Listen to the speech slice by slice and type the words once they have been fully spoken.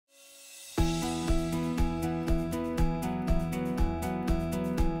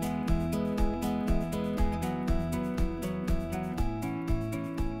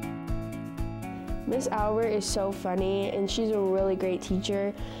Miss Albert is so funny and she's a really great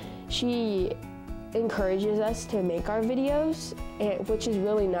teacher. She encourages us to make our videos, which is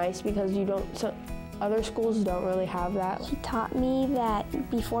really nice because other schools don't really have that. She taught me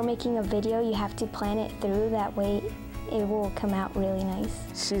that before making a video, you have to plan it through. That way it will come out really nice.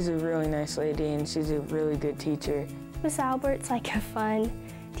 She's a really nice lady and she's a really good teacher. Miss Albert's like a fun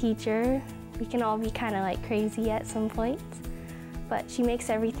teacher. We can all be kind of like crazy at some points, but she makes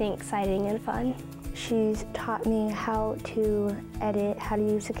everything exciting and fun. She's taught me how to edit, how to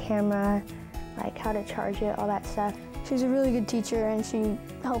use a camera, like how to charge it, all that stuff. She's a really good teacher and she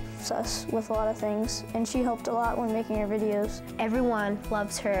helps us with a lot of things, and she helped a lot when making our videos. Everyone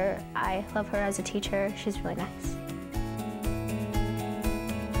loves her. I love her as a teacher. She's really nice.